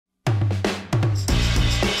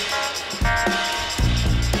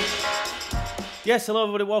Yes, hello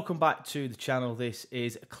everybody, welcome back to the channel. This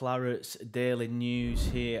is Clarets Daily News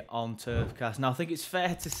here on Turfcast. Now I think it's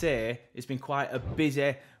fair to say it's been quite a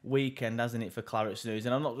busy weekend, hasn't it, for Clarets News?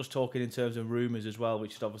 And I'm not just talking in terms of rumours as well,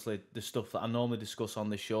 which is obviously the stuff that I normally discuss on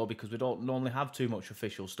this show because we don't normally have too much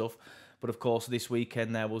official stuff. But of course this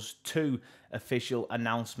weekend there was two official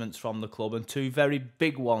announcements from the club and two very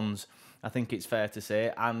big ones, I think it's fair to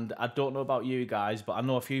say. And I don't know about you guys, but I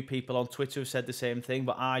know a few people on Twitter have said the same thing,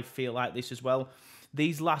 but I feel like this as well.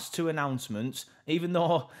 These last two announcements, even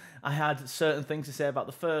though I had certain things to say about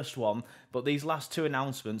the first one, but these last two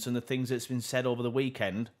announcements and the things that's been said over the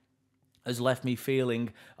weekend has left me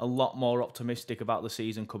feeling a lot more optimistic about the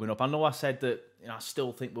season coming up. I know I said that I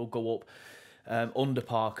still think we'll go up under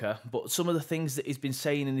Parker, but some of the things that he's been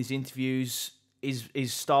saying in his interviews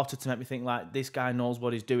is started to make me think like this guy knows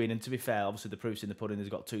what he's doing. And to be fair, obviously the proof's in the pudding. He's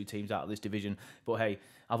got two teams out of this division, but hey,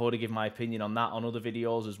 I've already given my opinion on that on other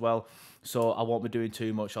videos as well, so I won't be doing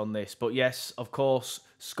too much on this. But yes, of course,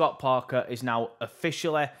 Scott Parker is now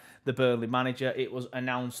officially the Burnley manager. It was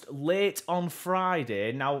announced late on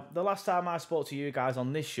Friday. Now, the last time I spoke to you guys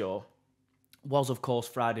on this show was, of course,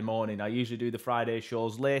 Friday morning. I usually do the Friday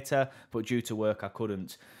shows later, but due to work, I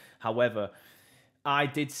couldn't. However, I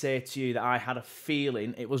did say to you that I had a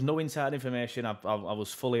feeling, it was no inside information, I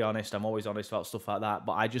was fully honest, I'm always honest about stuff like that,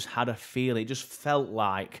 but I just had a feeling, it just felt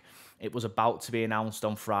like it was about to be announced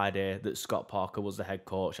on Friday that Scott Parker was the head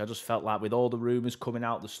coach. I just felt like with all the rumours coming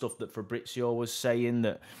out, the stuff that Fabrizio was saying,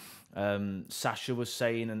 that Sasha was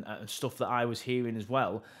saying, and stuff that I was hearing as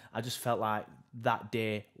well, I just felt like that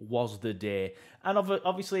day was the day. And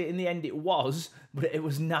obviously in the end it was, but it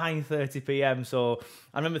was 9:30 p.m. so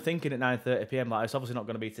I remember thinking at 9:30 p.m. like, it's obviously not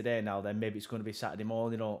going to be today now, then maybe it's going to be Saturday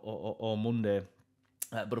morning or Monday.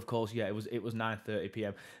 But of course, yeah, it was 9:30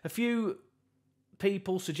 p.m. A few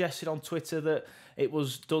people suggested on Twitter that it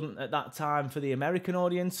was done at that time for the American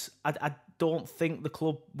audience. I don't think the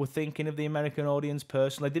club were thinking of the American audience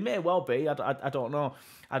personally. They may well be, I don't know.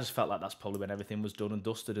 I just felt like that's probably when everything was done and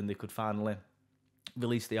dusted and they could finally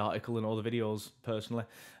release the article and all the videos. Personally,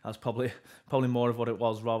 that's probably more of what it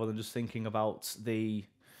was, rather than just thinking about the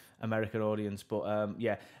American audience. But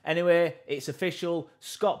yeah, anyway, it's official.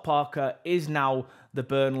 Scott Parker is now the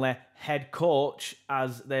Burnley head coach,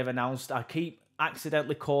 as they've announced. I keep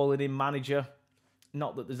accidentally calling him manager.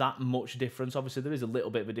 Not that there's that much difference. Obviously, there is a little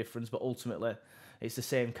bit of a difference, but ultimately, it's the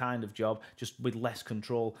same kind of job, just with less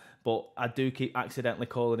control. But I do keep accidentally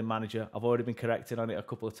calling him manager. I've already been corrected on it a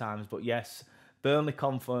couple of times. But yes, Burnley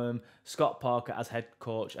confirmed Scott Parker as head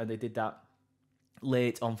coach, and they did that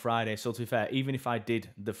late on Friday. So to be fair, even if I did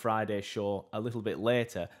the Friday show a little bit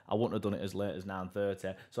later, I wouldn't have done it as late as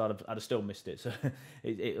 9:30. So I'd have still missed it. So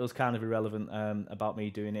it was kind of irrelevant about me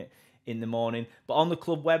doing it in the morning. But on the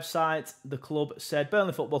club website, the club said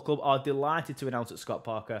Burnley Football Club are delighted to announce that Scott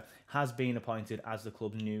Parker has been appointed as the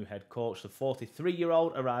club's new head coach. The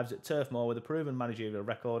 43-year-old arrives at Turf Moor with a proven managerial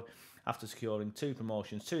record after securing 2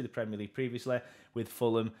 promotions to the Premier League previously with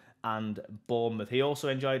Fulham and Bournemouth. He also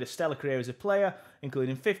enjoyed a stellar career as a player,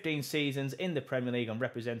 including 15 seasons in the Premier League and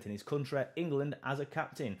representing his country, England, as a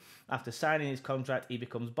captain. After signing his contract, he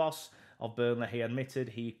becomes boss of Burnley. He admitted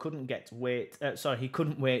he couldn't wait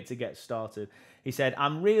to get started. He said,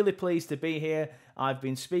 "I'm really pleased to be here. I've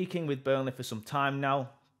been speaking with Burnley for some time now,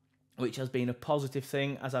 which has been a positive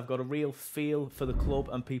thing, as I've got a real feel for the club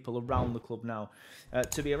and people around the club now.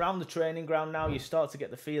 To be around the training ground now, you start to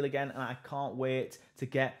get the feel again, and I can't wait to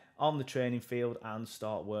get on the training field and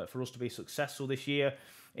start work. For us to be successful this year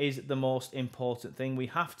is the most important thing. We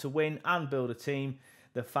have to win and build a team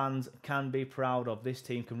the fans can be proud of. This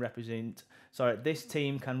team can represent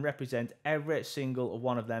every single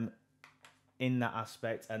one of them in that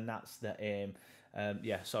aspect, and that's the aim."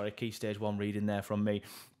 Key stage 1 reading there from me.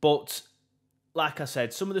 But like I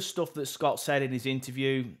said, some of the stuff that Scott said in his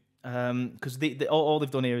interview, because all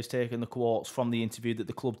they've done here is taken the quotes from the interview that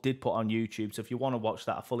the club did put on YouTube. So if you want to watch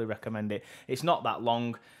that, I fully recommend it. It's not that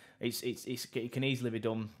long. It can easily be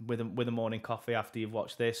done with a morning coffee after you've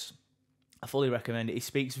watched this. I fully recommend it. He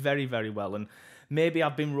speaks very, very well, and maybe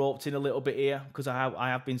I've been roped in a little bit here because I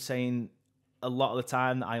have been saying a lot of the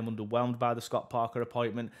time that I am underwhelmed by the Scott Parker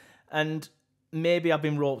appointment, and maybe I've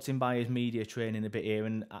been roped in by his media training a bit here,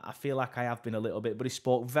 and I feel like I have been a little bit, but he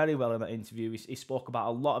spoke very well in that interview. He spoke about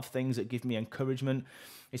a lot of things that give me encouragement.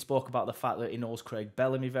 He spoke about the fact that he knows Craig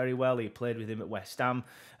Bellamy very well. He played with him at West Ham,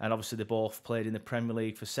 and obviously they both played in the Premier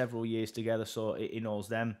League for several years together, so he knows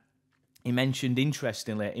them.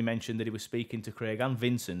 Interestingly, he mentioned that he was speaking to Craig and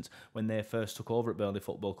Vincent when they first took over at Burnley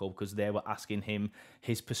Football Club, because they were asking him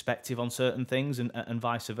his perspective on certain things and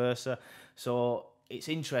vice versa. So it's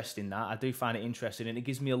interesting that. I do find it interesting, and it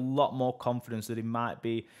gives me a lot more confidence that he might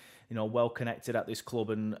be, well connected at this club,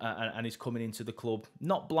 and he's coming into the club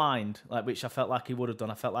not blind, which I felt like he would have done.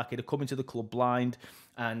 I felt like he'd have come into the club blind,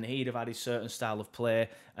 and he'd have had his certain style of play,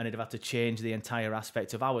 and he'd have had to change the entire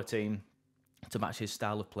aspect of our team to match his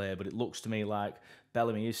style of play. But it looks to me like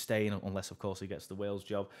Bellamy is staying, unless of course he gets the Wales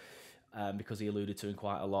job. Because he alluded to him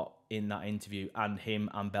quite a lot in that interview, and him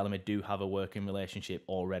and Bellamy do have a working relationship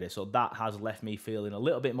already. So that has left me feeling a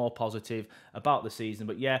little bit more positive about the season.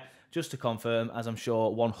 But yeah, just to confirm, as I'm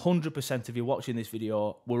sure 100% of you watching this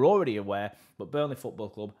video were already aware, but Burnley Football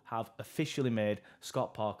Club have officially made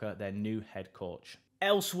Scott Parker their new head coach.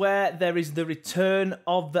 Elsewhere, there is the return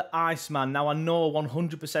of the Iceman. Now, I know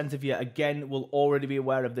 100% of you, again, will already be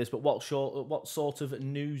aware of this, but what sort of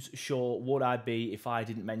news show would I be if I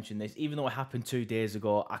didn't mention this? Even though it happened 2 days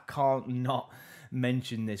ago, I can't not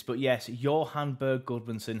mention this. But yes, Johan Berg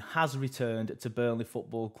Gudmundsson has returned to Burnley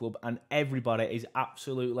Football Club, and everybody is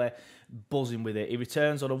absolutely buzzing with it. He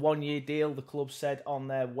returns on a 1-year deal, the club said on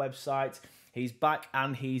their website. He's back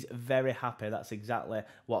and he's very happy. That's exactly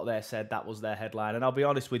what they said. That was their headline. And I'll be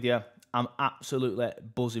honest with you, I'm absolutely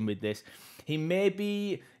buzzing with this. He may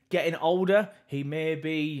be getting older. He may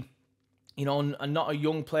be, not a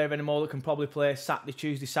young player anymore that can probably play Saturday,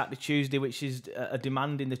 Tuesday, which is a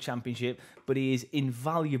demand in the Championship. But he is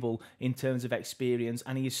invaluable in terms of experience,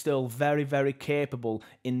 and he is still very, very capable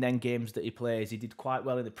in them games that he plays. He did quite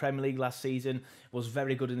well in the Premier League last season, was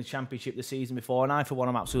very good in the Championship the season before, and I, for one,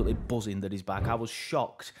 am absolutely buzzing that he's back. I was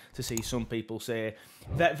shocked to see some people say,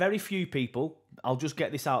 very few people, I'll just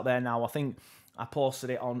get this out there now, I think I posted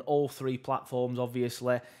it on all 3 platforms,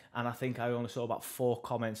 obviously, and I think I only saw about 4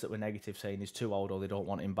 comments that were negative, saying he's too old or they don't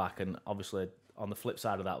want him back. And obviously, on the flip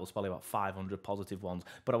side of that, was probably about 500 positive ones.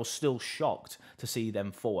 But I was still shocked to see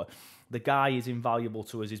them 4. The guy is invaluable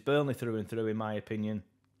to us. He's Burnley through and through, in my opinion.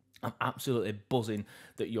 I'm absolutely buzzing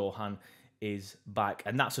that Johan is back,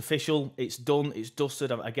 and that's official. It's done, it's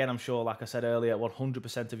dusted. Again, I'm sure, like I said earlier,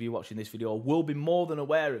 100% of you watching this video will be more than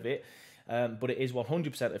aware of it. But it is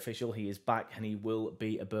 100% official. He is back, and he will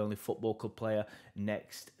be a Burnley Football Club player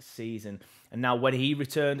next season. And now, when he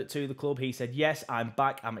returned to the club, he said, yes, I'm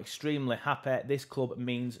back. I'm extremely happy. This club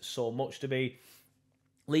means so much to me.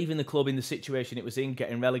 Leaving the club in the situation it was in,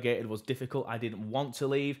 getting relegated, was difficult. I didn't want to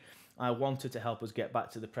leave. I wanted to help us get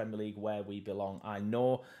back to the Premier League where we belong. I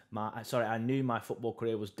knew my football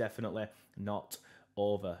career was definitely not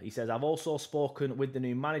over. He says, I've also spoken with the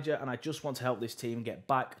new manager, and I just want to help this team get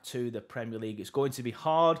back to the Premier League. It's going to be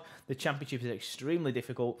hard. The Championship is extremely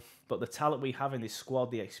difficult, but the talent we have in this squad,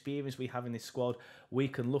 the experience we have in this squad, we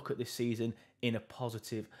can look at this season in a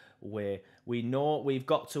positive way. We know we've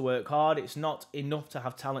got to work hard. It's not enough to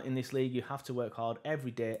have talent in this league. You have to work hard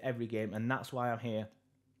every day, every game, and that's why I'm here,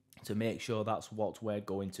 to make sure that's what we're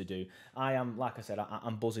going to do. I am, like I said,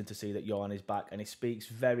 I'm buzzing to see that Johan is back, and he speaks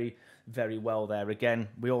very, very well there. Again,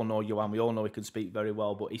 we all know Johan, we all know he can speak very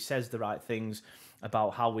well, but he says the right things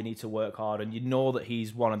about how we need to work hard, and you know that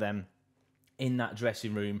he's one of them in that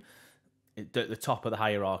dressing room, at the top of the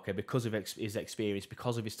hierarchy, because of his experience,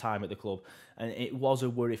 because of his time at the club. And it was a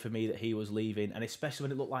worry for me that he was leaving, and especially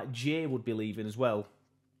when it looked like Jay would be leaving as well.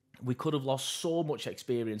 We could have lost so much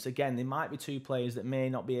experience. Again, there might be 2 players that may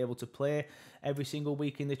not be able to play every single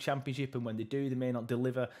week in the Championship, and when they do, they may not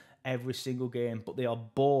deliver every single game, but they are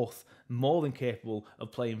both more than capable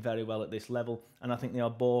of playing very well at this level, and I think they are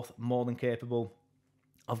both more than capable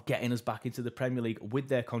of getting us back into the Premier League with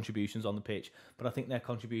their contributions on the pitch. But I think their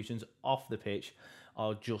contributions off the pitch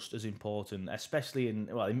are just as important, especially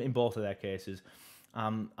in both of their cases.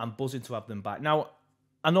 I'm buzzing to have them back. Now,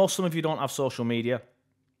 I know some of you don't have social media,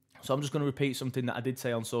 so I'm just going to repeat something that I did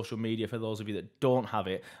say on social media for those of you that don't have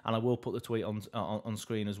it, and I will put the tweet on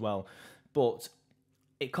screen as well. But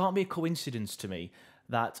it can't be a coincidence to me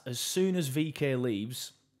that as soon as VK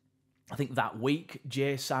leaves, I think that week,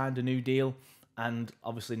 Jay signed a new deal, and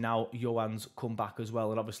obviously now Johan's come back as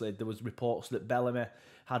well. And obviously there was reports that Bellamy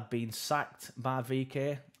had been sacked by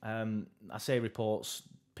VK. I say reports,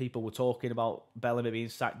 people were talking about Bellamy being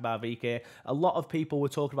sacked by VK. A lot of people were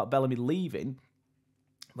talking about Bellamy leaving,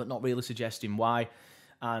 but not really suggesting why.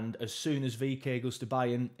 And as soon as VK goes to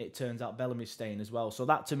Bayern, it turns out Bellamy's staying as well. So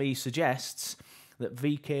that to me suggests that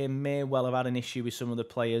VK may well have had an issue with some of the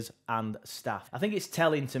players and staff. I think it's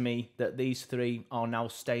telling to me that these 3 are now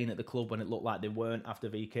staying at the club when it looked like they weren't after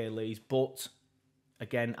VK leaves. But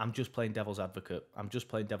again, I'm just playing devil's advocate.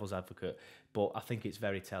 But I think it's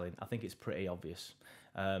very telling. I think it's pretty obvious.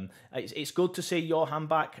 It's good to see Johan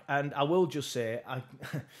back, and I will just say,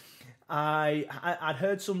 I'd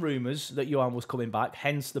heard some rumours that Johan was coming back,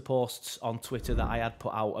 hence the posts on Twitter that I had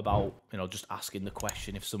put out about, just asking the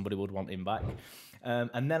question if somebody would want him back.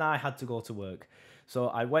 And then I had to go to work. So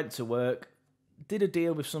I went to work, did a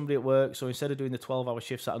deal with somebody at work. So instead of doing the 12-hour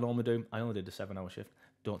shifts that I normally do, I only did a 7-hour shift.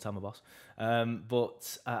 Don't tell my boss.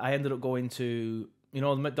 But I ended up going to,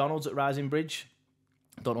 the McDonald's at Rising Bridge.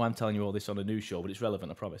 Don't know why I'm telling you all this on a news show, but it's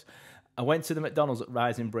relevant, I promise. I went to the McDonald's at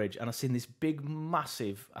Rising Bridge and I seen this big,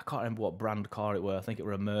 massive, I can't remember what brand car it were, I think it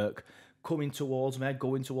were a Merc, coming towards me,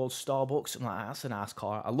 going towards Starbucks. I'm like, that's a nice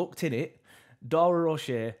car. I looked in it, Dora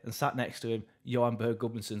Rocher, and sat next to him, Johan Berg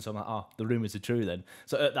Gudmundsson. So I'm like, the rumours are true then.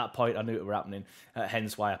 So at that point, I knew it were happening.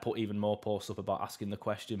 Hence why I put even more posts up about asking the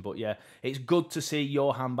question. But yeah, it's good to see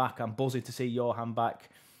Johan back. I'm buzzing to see Johan back.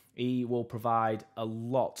 He will provide a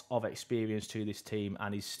lot of experience to this team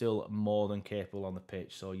and he's still more than capable on the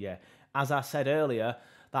pitch. So yeah, as I said earlier,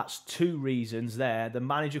 that's two reasons there. The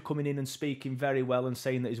manager coming in and speaking very well and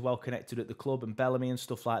saying that he's well connected at the club and Bellamy and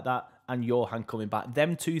stuff like that, and Johan coming back.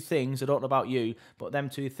 Them two things, I don't know about you, but them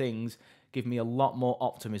two things give me a lot more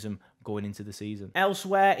optimism going into the season.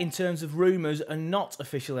 Elsewhere, in terms of rumours and not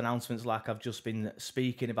official announcements like I've just been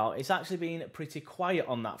speaking about, it's actually been pretty quiet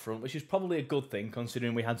on that front, which is probably a good thing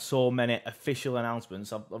considering we had so many official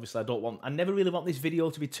announcements. Obviously, I never really want this video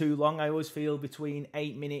to be too long. I always feel between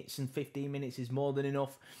 8 minutes and 15 minutes is more than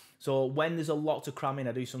enough. So when there's a lot to cram in,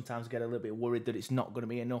 I do sometimes get a little bit worried that it's not going to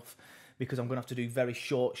be enough because I'm going to have to do very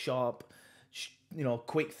short, sharp,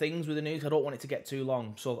 quick things with the news. I don't want it to get too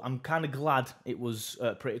long. So I'm kind of glad it was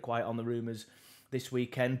pretty quiet on the rumours this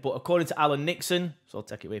weekend. But according to Alan Nixon, so I'll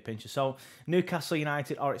take it with a pinch of salt, Newcastle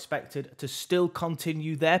United are expected to still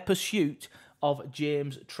continue their pursuit of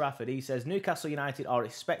James Trafford. He says Newcastle United are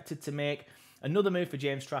expected to make another move for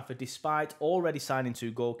James Trafford despite already signing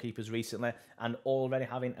 2 goalkeepers recently and already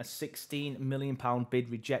having a £16 million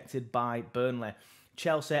bid rejected by Burnley.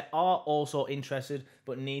 Chelsea are also interested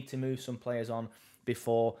but need to move some players on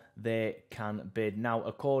before they can bid. Now,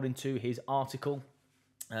 according to his article,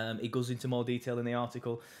 he goes into more detail in the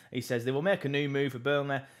article. He says they will make a new move for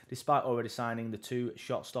Burnley despite already signing the 2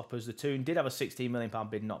 shot stoppers. The Toon did have a £16 million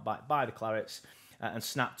bid not backed by the Clarets and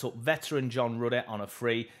snapped up veteran John Ruddy on a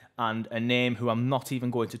free and a name who I'm not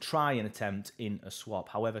even going to try and attempt in a swap.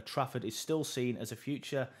 However, Trafford is still seen as a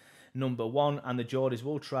future number 1 and the Geordies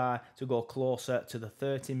will try to go closer to the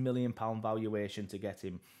 £30 million valuation to get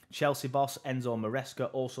him. Chelsea boss Enzo Maresca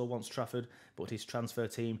also wants Trafford, but his transfer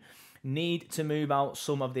team need to move out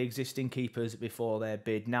some of the existing keepers before their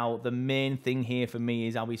bid. Now, the main thing here for me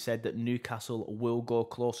is how we said that Newcastle will go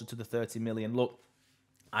closer to the 30 million. Look,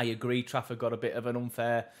 I agree Trafford got a bit of an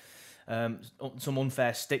some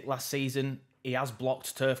unfair stick last season. He has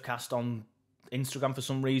blocked Turfcast on Instagram for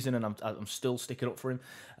some reason, and I'm still sticking up for him.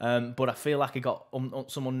 But I feel like he got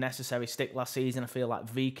some unnecessary stick last season. I feel like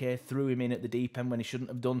VK threw him in at the deep end when he shouldn't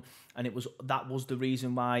have done, and that was the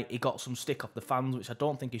reason why he got some stick off the fans, which I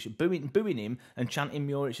don't think he should. Booing him and chanting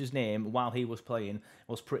Muric's name while he was playing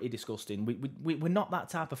was pretty disgusting. We're not that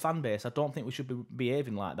type of fan base. I don't think we should be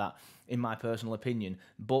behaving like that, in my personal opinion.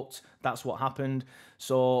 But that's what happened.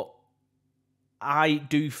 So I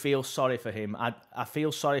do feel sorry for him. I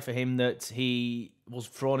feel sorry for him that he was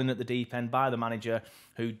thrown in at the deep end by the manager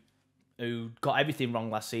who got everything wrong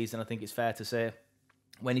last season, I think it's fair to say,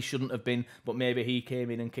 when he shouldn't have been. But maybe he came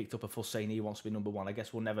in and kicked up a fuss saying he wants to be number 1. I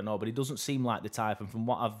guess we'll never know. But he doesn't seem like the type. And from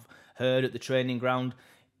what I've heard at the training ground,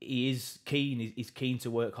 he is keen. He's keen to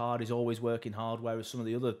work hard. He's always working hard, whereas some of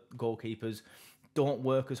the other goalkeepers don't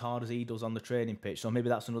work as hard as he does on the training pitch. So maybe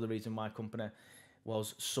that's another reason why Company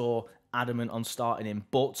was so adamant on starting him.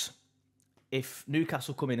 But if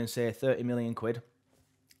Newcastle come in and say 30 million quid,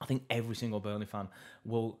 I think every single Burnley fan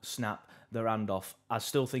will snap their hand off. I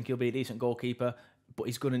still think he'll be a decent goalkeeper, but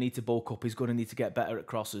he's going to need to bulk up. He's going to need to get better at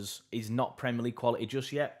crosses. He's not Premier League quality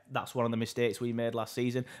just yet. That's one of the mistakes we made last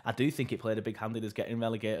season. I do think it played a big hand in us getting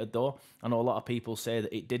relegated, though. I know a lot of people say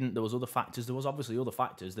that it didn't. There was other factors. There was obviously other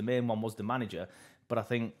factors. The main one was the manager. But I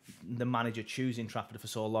think the manager choosing Trafford for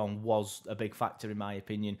so long was a big factor, in my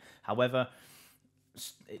opinion. However,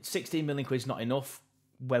 16 million quid is not enough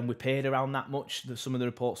when we paid around that much. Some of the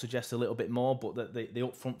reports suggest a little bit more, but the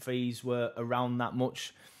upfront fees were around that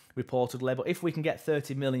much, reportedly. But if we can get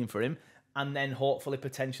 30 million for him, and then hopefully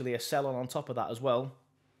potentially a sell on top of that as well,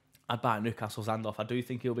 I'd bite Newcastle's hand off. I do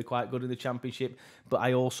think he'll be quite good in the Championship, but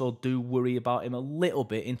I also do worry about him a little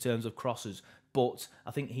bit in terms of crosses. But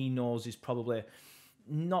I think he knows he's probably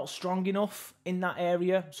not strong enough in that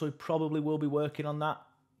area, so he probably will be working on that,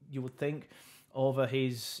 you would think, over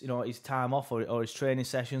his his time off or his training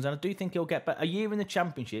sessions. And I do think he'll get better. A year in the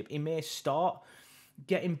Championship, he may start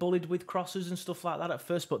getting bullied with crosses and stuff like that at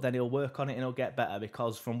first, but then he'll work on it and he'll get better,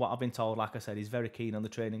 because from what I've been told, like I said, he's very keen on the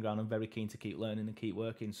training ground and very keen to keep learning and keep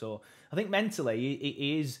working. So I think mentally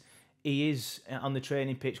he is on the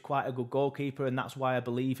training pitch quite a good goalkeeper, and that's why I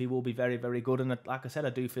believe he will be very, very good. And like I said, I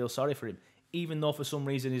do feel sorry for him, even though for some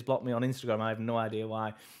reason he's blocked me on Instagram. I have no idea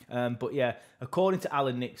why. But yeah, according to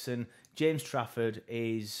Alan Nixon, James Trafford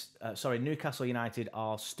is... Newcastle United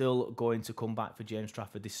are still going to come back for James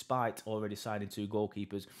Trafford despite already signing 2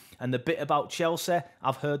 goalkeepers. And the bit about Chelsea,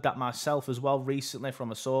 I've heard that myself as well recently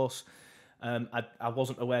from a source. I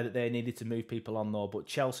wasn't aware that they needed to move people on though, but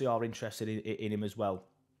Chelsea are interested in him as well.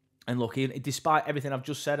 And look, despite everything I've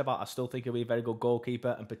just said about, I still think he'll be a very good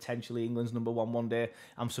goalkeeper and potentially England's number one day.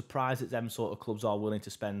 I'm surprised that them sort of clubs are willing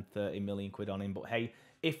to spend 30 million quid on him. But hey,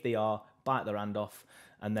 if they are, bite their hand off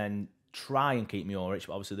and then try and keep Muric.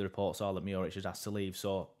 But obviously the reports are that Muric has asked to leave.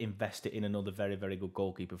 So invest it in another very, very good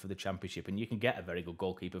goalkeeper for the Championship. And you can get a very good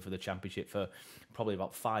goalkeeper for the Championship for probably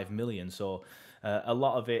about 5 million. So a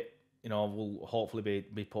lot of it, will hopefully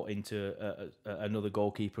be put into another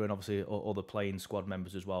goalkeeper and obviously other playing squad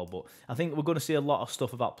members as well. But I think we're going to see a lot of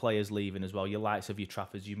stuff about players leaving as well. Your likes of your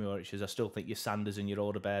Traffords, your Muriches. I still think your Sanders and your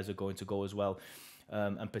Odebears are going to go as well.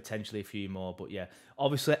 And potentially a few more. But yeah,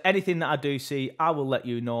 obviously anything that I do see, I will let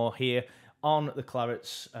you know here on the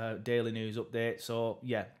Clarets Daily News Update. So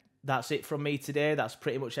yeah, that's it from me today. That's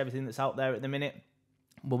pretty much everything that's out there at the minute.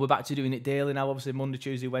 We'll be back to doing it daily now, obviously Monday,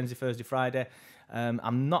 Tuesday, Wednesday, Thursday, Friday.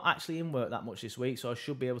 I'm not actually in work that much this week, so I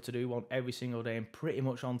should be able to do one every single day and pretty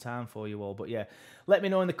much on time for you all. But yeah, let me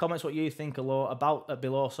know in the comments what you think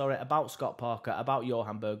about Scott Parker, about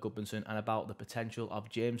Johan Berg Gudmundsson, and about the potential of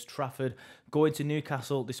James Trafford going to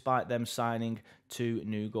Newcastle despite them signing 2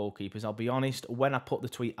 new goalkeepers. I'll be honest, when I put the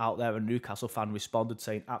tweet out there, a Newcastle fan responded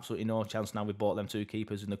saying absolutely no chance now we bought them 2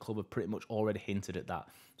 keepers, and the club have pretty much already hinted at that.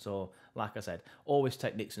 So, like I said, always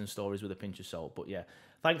take Nixon's stories with a pinch of salt. But yeah,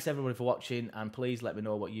 thanks everybody for watching, and please let me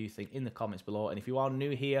know what you think in the comments below. And if you are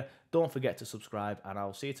new here, don't forget to subscribe, and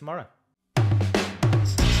I'll see you tomorrow.